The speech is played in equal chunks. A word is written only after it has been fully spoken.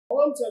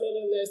welcome to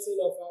another lesson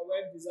of our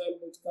web design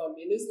bootcamp.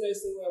 In this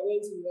lesson, we are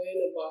going to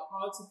learn about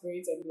how to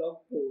create a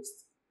blog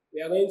post. We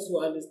are going to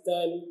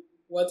understand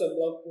what a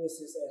blog post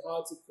is and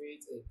how to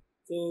create it.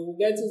 So we'll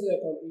get into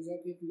the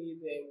conclusion quickly,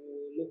 then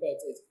we'll look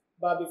at it.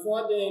 But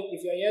before then,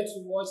 if you're yet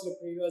to watch the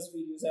previous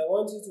videos, I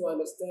want you to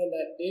understand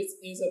that this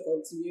is a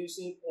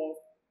continuation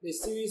of the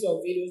series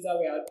of videos that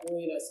we are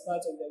doing as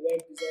part of the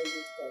web design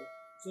bootcamp.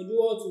 So do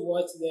all to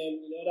watch them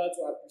in order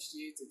to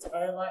appreciate it.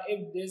 However,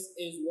 if this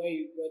is where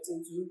you got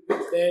into,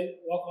 then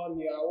welcome.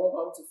 You are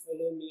welcome to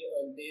follow me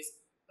on this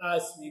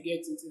as we get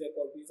into the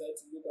computer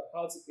to look at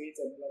how to create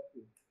a blog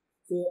post.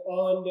 So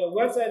on the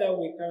website that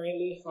we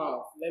currently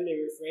have, let me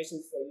refresh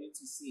it for you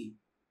to see.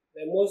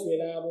 The most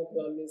reliable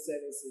plumbing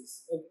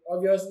services.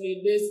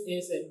 Obviously, this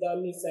is a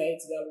dummy site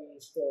that we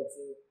installed,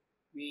 so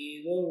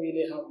we don't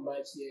really have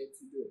much here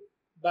to do.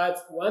 But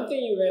one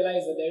thing you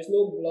realize that there's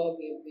no blog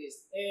in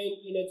this, and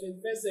in the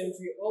 21st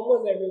century,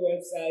 almost every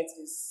website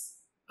is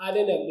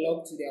adding a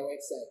blog to their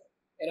website.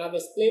 And I've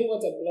explained what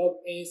a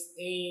blog is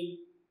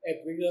in a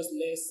previous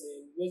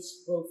lesson, which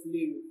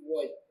hopefully you've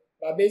watched.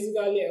 But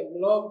basically, a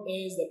blog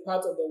is the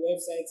part of the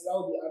website that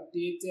will be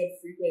updated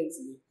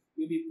frequently.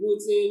 You'll be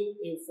putting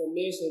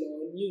information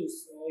or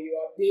news, or you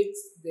update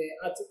the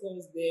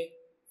articles there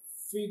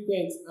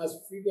frequent as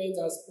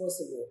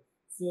possible.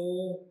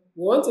 So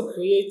we want to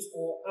create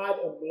or add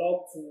a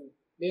blog to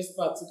this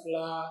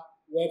particular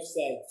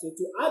website. So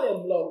to add a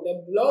blog,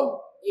 the blog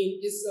in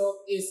itself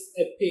is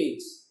a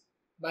page,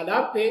 but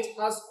that page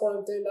has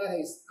content that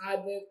is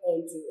added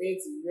onto it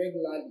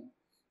regularly.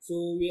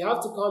 So we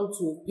have to come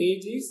to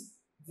pages,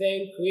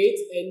 then create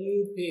a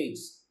new page.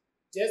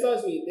 Just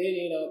as we did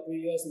in our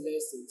previous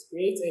lessons,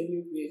 create a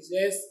new page.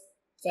 Just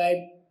type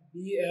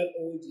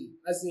blog,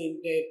 as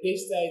in the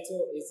page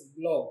title is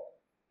blog.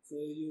 So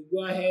you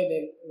go ahead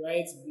and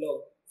write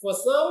blog. For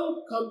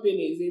some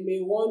companies, they may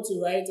want to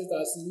write it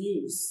as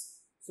news.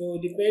 So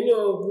depending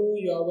on who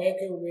you are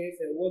working with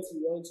and what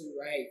you want to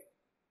write,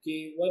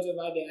 okay,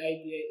 whatever the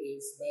idea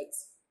is, but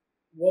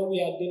what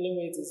we are dealing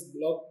with is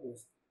blog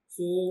post.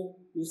 So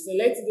you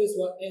select this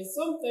one, and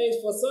sometimes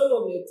for some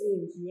of the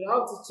teams, you will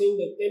have to change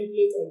the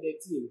template of the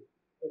team.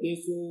 Okay,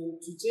 so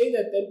to change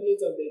the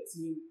template of the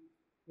team,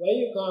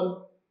 when you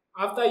come,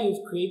 after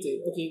you've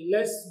created, okay,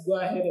 let's go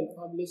ahead and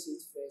publish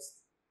it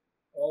first.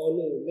 Oh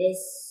no,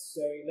 let's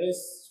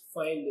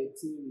find the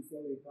team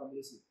before we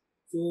publish it.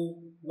 So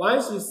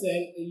once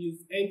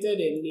you've entered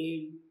a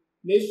name,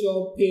 make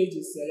sure page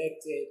is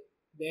selected.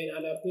 Then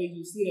on the page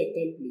you see the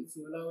template.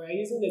 So now we are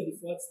using the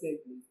default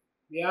template.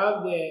 We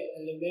have the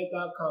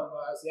Elementor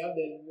canvas, we have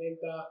the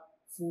Elementor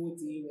full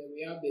team, and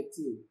we have the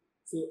team.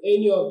 So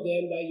any of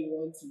them that you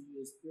want to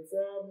use,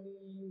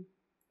 preferably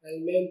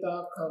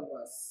Elementor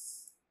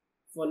canvas.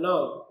 For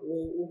now,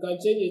 we can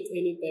change it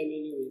anytime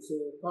anyway.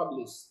 So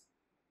publish.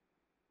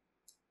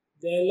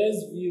 Then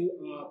let's view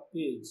our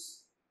page.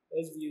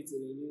 Let's view it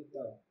in a new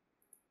tab.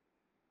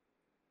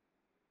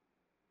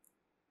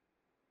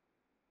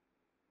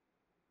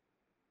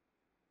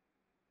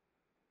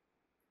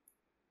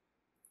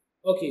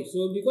 Okay,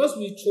 so because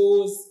we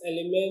chose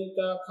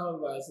Elementor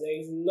canvas, there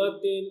is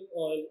nothing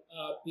on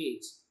our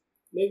page.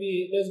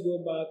 Maybe let's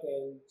go back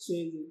and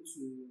change it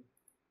to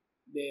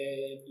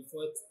the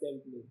default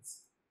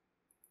templates.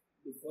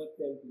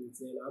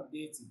 And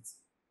update it.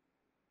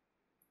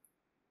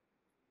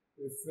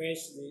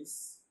 Refresh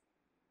this.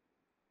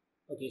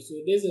 Okay, so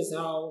this is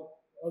how,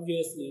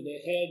 obviously, the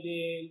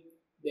heading,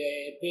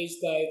 the page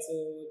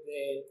title,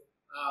 the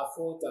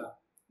footer.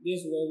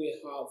 This is what we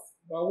have.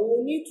 But we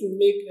will need to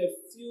make a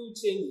few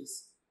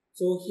changes.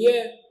 So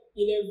here,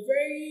 in a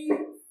very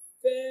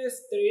first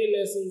 3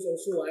 lessons or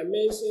so, I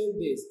mentioned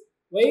this.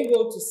 When you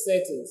go to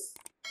settings,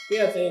 pay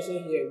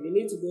attention here. We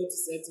need to go to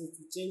settings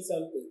to change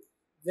something.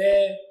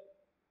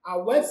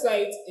 Our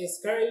website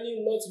is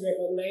currently not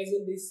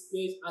recognizing this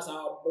page as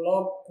our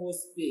blog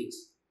post page.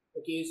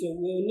 Okay, so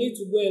we'll need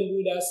to go and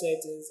do that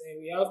settings, and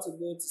we have to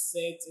go to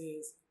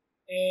settings,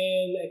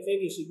 and I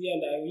think it should be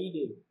under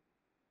reading.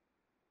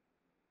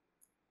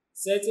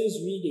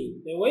 Settings, reading.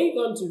 Then when you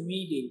come to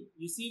reading,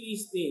 you see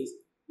these things.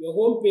 Your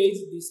home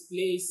page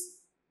displays.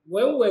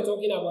 When we were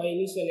talking about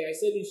initially, I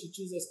said you should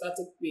choose a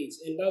static page,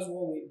 and that's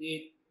what we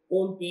did.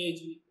 Home page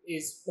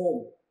is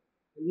home.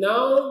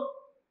 Now,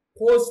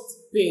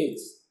 post page.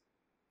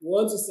 We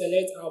want to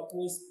select our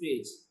post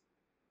page.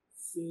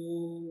 So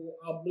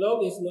our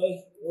blog is not,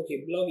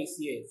 okay, blog is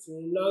here. So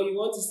now you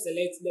want to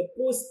select the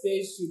post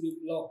page should be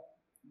blog.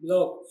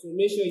 So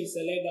make sure you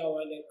select that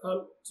one and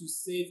come to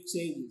save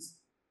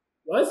changes.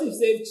 Once you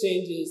save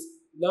changes,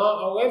 now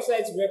our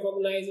website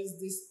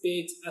recognizes this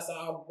page as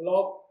our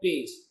blog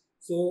page.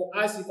 So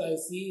as you can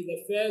see,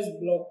 the first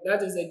blog,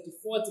 that is a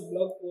default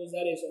blog post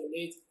that is on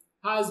it,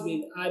 has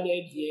been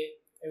added here.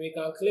 And we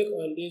can click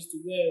on this to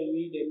go and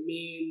read the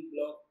main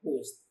blog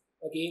post.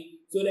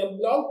 Okay, so the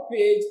blog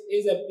page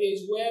is a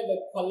page where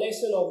the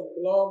collection of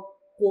blog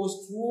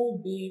posts will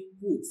be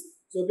put.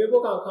 So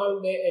people can come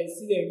there and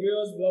see the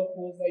various blog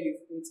posts that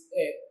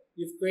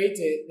you've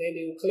created. Then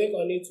they will click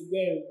on it to go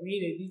and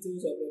read the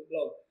details of the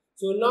blog.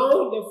 So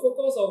now the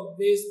focus of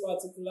this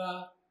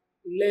particular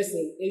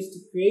lesson is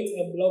to create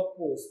a blog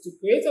post. To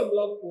create a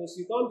blog post,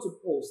 you come to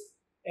post,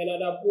 and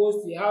under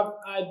post you have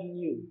add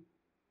new.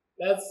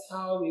 That's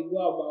how we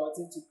go about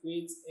it to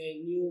create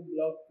a new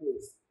blog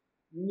post.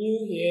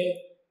 New here.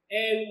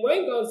 And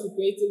when it comes to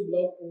creating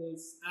blog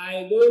posts,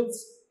 I don't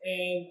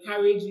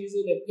encourage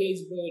using the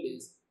page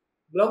builders.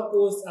 Blog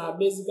posts are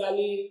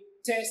basically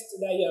text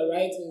that you are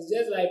writing. It's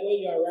just like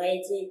when you are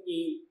writing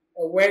in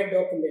a Word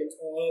document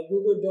or a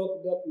Google Doc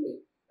document,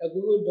 a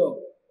Google Doc.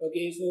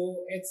 Okay,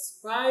 so it's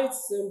quite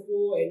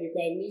simple and you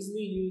can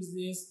easily use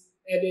this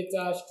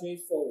editor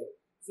straightforward.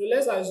 So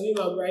let's assume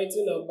I'm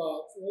writing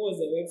about, what was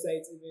the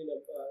website even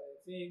about?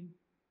 I think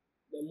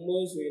the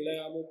most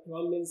reliable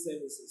plumbing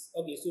services.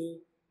 Okay,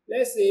 so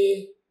let's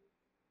say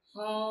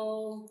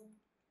how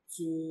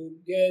to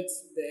get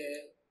the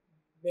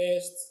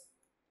best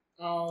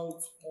out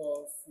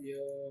of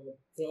your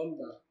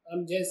plumber.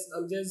 I'm just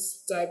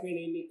typing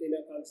anything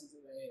that comes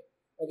into my head.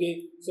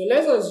 Okay, so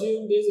let's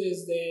assume this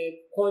is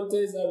the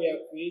content that we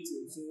are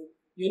creating. So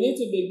you need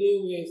to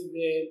begin with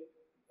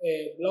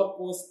the blog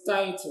post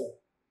title.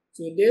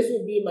 So this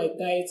will be my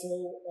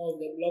title of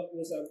the blog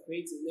post I'm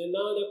creating. And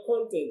now the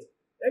content.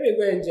 Let me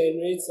go and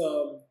generate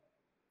some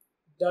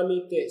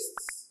dummy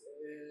tests.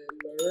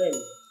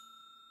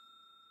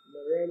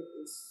 Lorem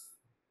is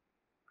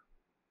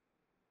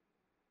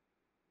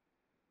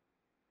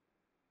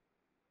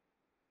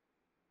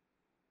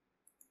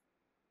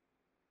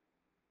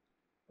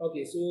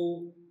okay. So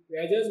we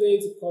are just going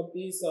to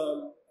copy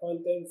some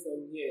content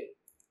from here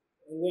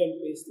and go and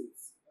paste it.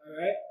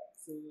 Alright.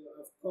 So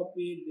I've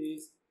copied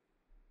this.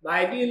 But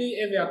ideally,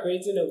 if you are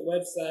creating a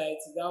website,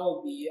 that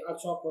will be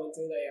actual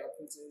content that you are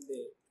putting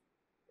there.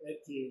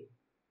 Okay,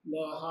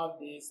 now I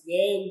have this.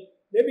 Then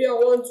maybe I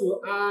want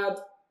to add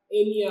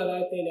any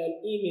other thing,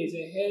 an image,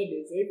 a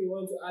heading. So if you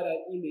want to add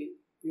an image,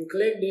 you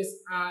click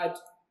this add,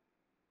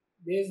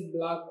 this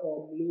black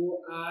or blue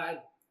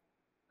add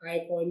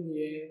icon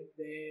here.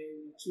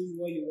 Then choose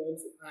what you want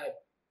to add.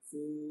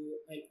 So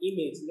an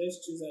image. Let's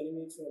choose an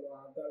image from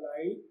our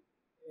gallery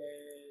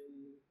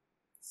and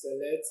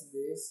select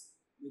this.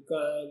 You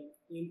can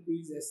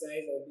increase the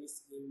size of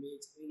this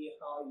image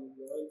anyhow you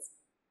want.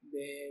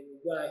 Then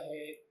go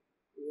ahead,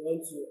 we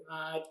want to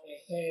add a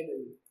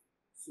heading.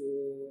 So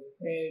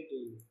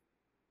heading.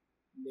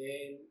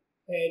 Then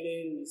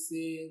heading, we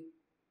say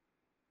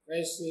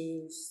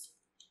questions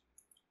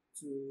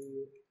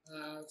to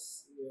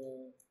ask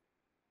your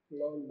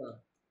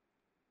plumber.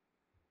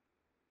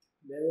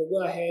 Then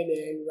we'll go ahead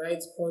and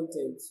write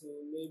content. So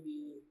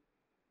maybe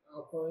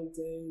our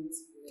content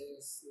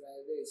is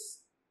like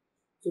this.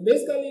 So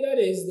basically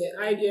that is the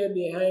idea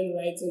behind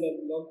writing a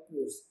blog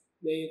post.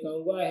 Then you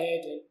can go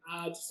ahead and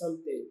add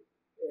something,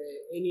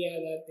 any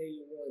other thing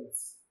you want.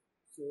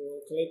 So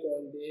click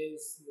on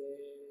this,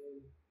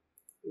 then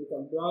you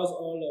can browse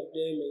all of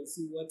them and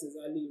see what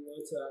exactly you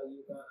want to add.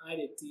 You can add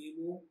a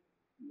table,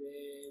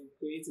 then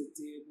create a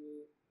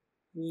table,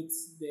 put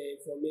the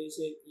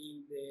information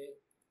in there.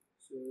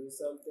 So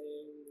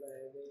something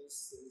like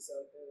this,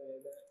 something like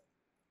that.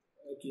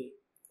 Okay,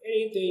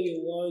 anything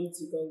you want,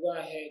 you can go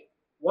ahead.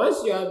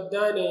 Once you have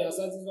done and you're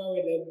satisfied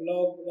with the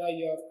blog that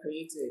you have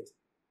created,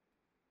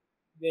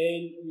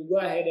 then you go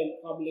ahead and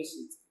publish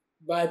it.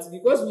 But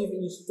because we've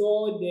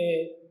installed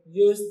the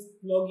Yoast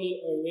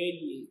plugin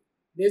already,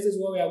 this is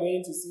what we are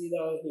going to see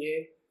down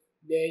here.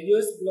 The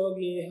Yoast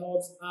plugin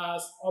helps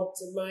us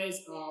optimize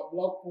our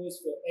blog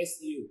post for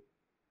SEO.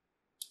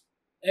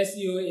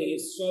 SEO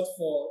is short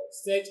for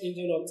search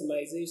engine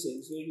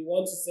optimization. So you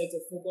want to set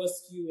a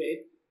focused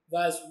keyword.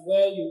 That's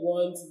where you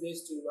want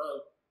this to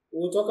rank.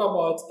 We'll talk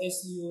about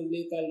SEO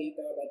later,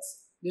 but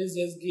this is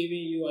just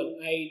giving you an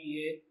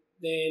idea.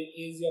 Then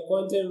is your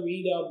content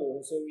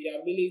readable? So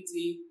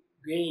readability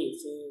green.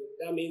 So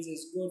that means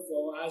it's good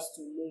for us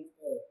to move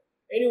on.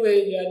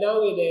 Anyway, you are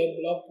done with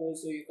the blog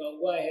post, so you can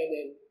go ahead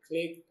and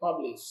click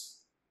publish.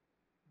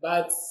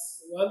 But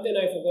one thing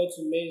I forgot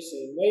to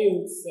mention, when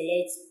you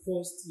select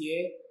post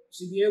here, you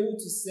should be able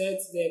to set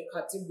the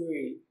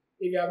category.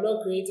 If you have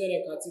not created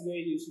a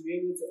category, you should be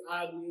able to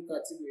add new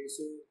category.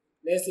 So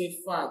let's say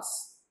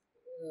facts.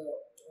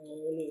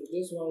 Oh no,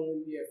 this one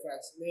won't be a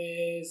fact.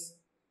 Let's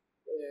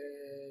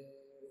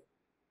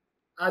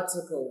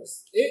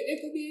articles. It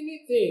could be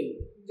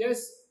anything.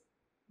 Just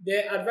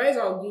the advice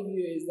I'll give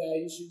you is that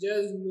you should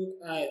just look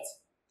at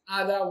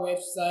other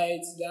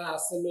websites that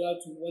are similar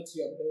to what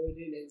you're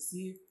building and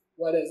see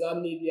what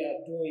exactly they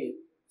are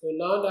doing. So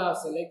now that I've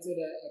selected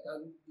it, I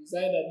can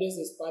decide that this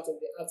is part of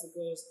the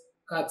articles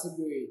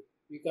category.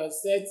 We can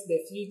set the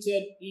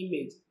featured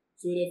image.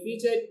 So the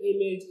featured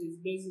image is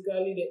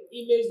basically the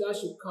image that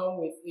should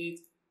come with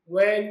it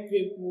when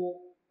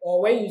people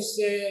or when you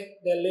share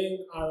the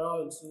link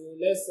around. So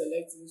let's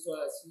select this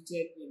one as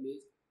featured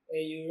image,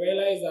 and you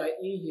realize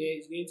that in here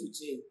it's going to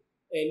change.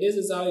 And this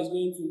is how it's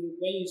going to look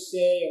when you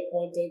share your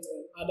content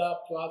on other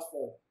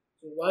platforms.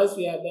 So once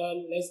we are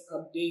done, let's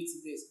update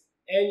this.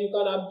 And you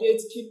can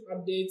keep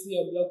updating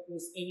your blog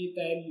post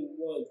anytime you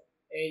want.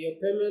 And your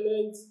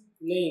permanent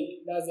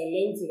link. That's the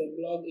link to the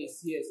blog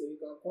is here. So you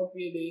can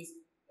copy this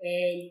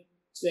and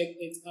check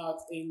it out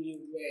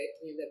anywhere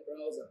in the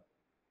browser.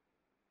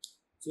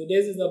 So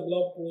this is the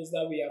blog post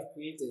that we have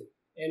created.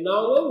 And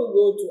now when we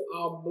go to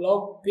our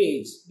blog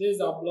page, this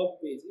is our blog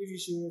page. If you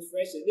should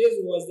refresh it, this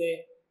was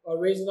the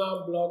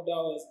original blog that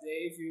was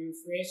there. If you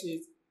refresh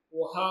it,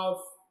 we'll have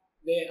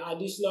the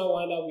additional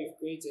one that we've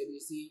created,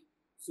 you see.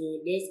 So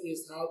this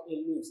is how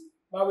it looks.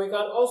 But we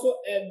can also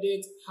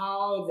edit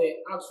how the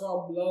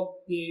actual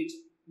blog page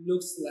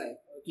looks like,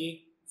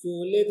 okay? So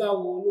later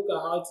we'll look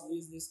at how to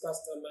use this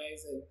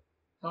customize and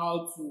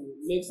how to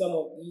make some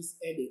of these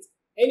edits.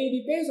 And it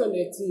depends on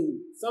the team.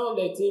 Some of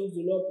the teams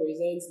do not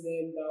present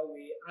them that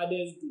way,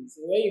 others do.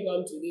 So when you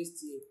come to this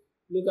team,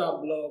 look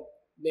at blog,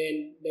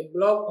 then the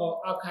blog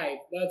or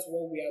archive, that's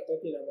what we are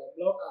talking about.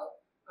 Blog or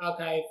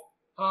archive,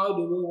 how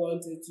do we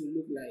want it to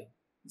look like?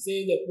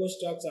 Say the post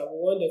structure, we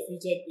want the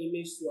featured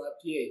image to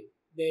appear.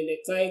 Then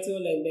the title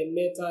and the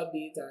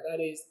metadata,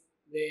 that is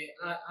the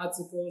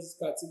articles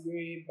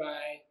category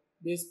by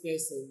this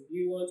person.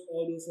 You want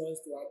all those ones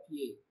to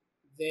appear.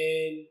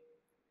 Then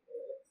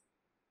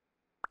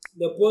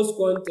the post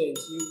content,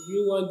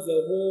 you want the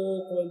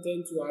whole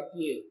content to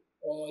appear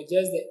or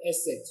just the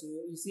excerpt. So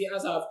you see,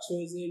 as I've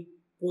chosen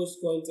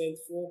post content,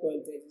 full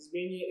content, it's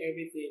bringing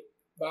everything,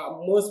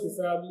 but most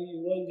preferably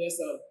you want just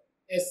an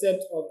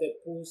excerpt of the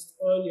post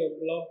on your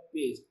blog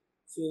page.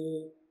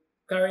 So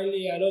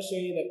currently I'm not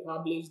showing you the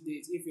publish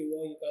date. If you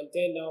want, you can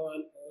turn that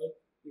one on.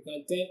 You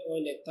can turn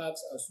on the tags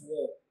as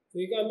well.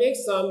 So you can make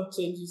some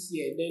changes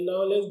here. Then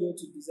now let's go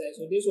to design.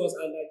 So this was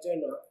under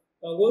general.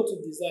 I'll go to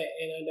design,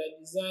 and under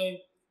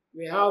design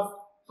we have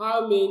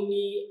how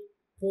many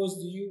posts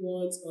do you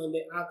want on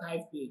the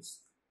archive page.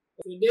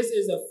 So this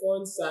is the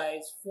font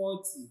size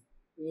 40.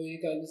 So you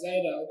can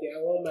decide that, okay,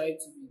 I want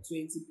mine to be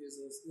 20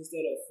 pixels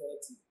instead of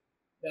 40.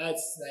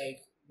 That's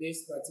like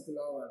this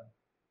particular one.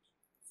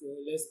 So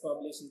let's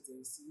publish it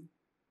and see.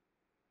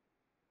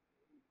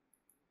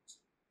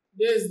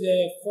 There's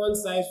the font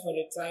size for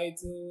the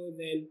title,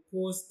 then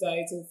post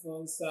title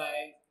font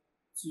size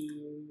so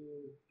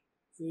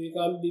you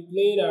can be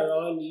playing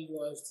around these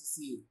ones to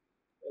see.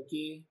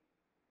 Okay,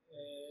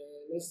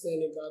 let's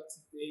send it back to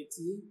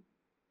 30,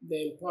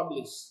 then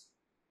publish.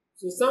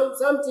 So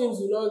some teams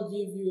will not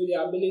give you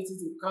the ability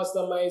to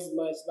customize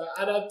much, but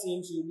other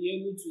teams will be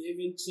able to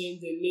even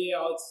change the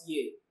layout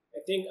here. I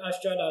think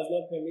Astra does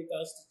not permit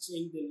us to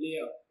change the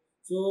layout.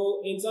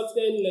 So in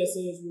subsequent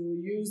lessons, we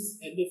will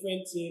use a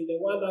different team, the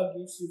one that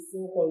gives you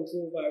full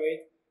control over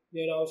it.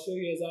 Then I'll show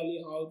you exactly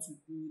how to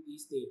do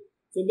this thing.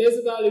 So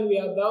basically, we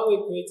are done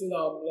with creating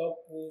our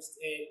blog post,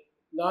 and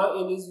now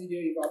in this video,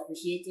 you've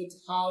appreciated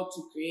how to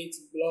create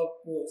blog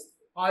posts,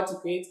 how to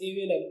create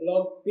even a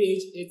blog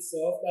page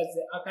itself, that's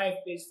the archive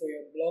page for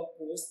your blog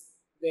post,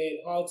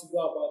 then how to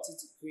go about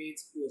it to create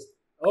posts.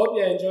 I hope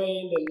you're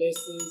enjoying the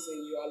lessons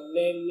and you are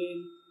learning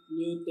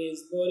new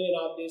things, building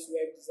up this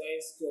web design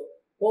skill.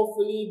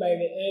 Hopefully, by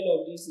the end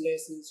of these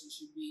lessons, you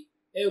should be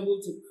able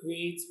to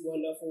create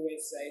wonderful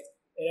websites,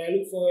 and I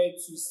look forward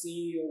to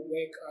seeing your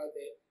work out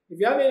there. If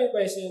you have any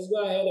questions,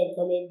 go ahead and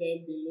comment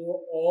them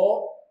below,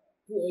 or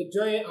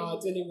join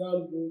our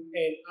Telegram group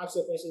and ask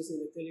your questions in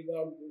the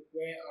Telegram group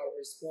where I'll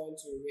respond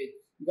to it.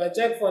 You can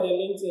check for the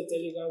link to the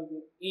Telegram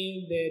group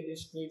in the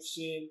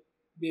description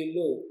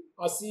below.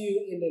 I'll see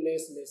you in the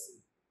next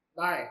lesson.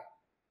 Bye.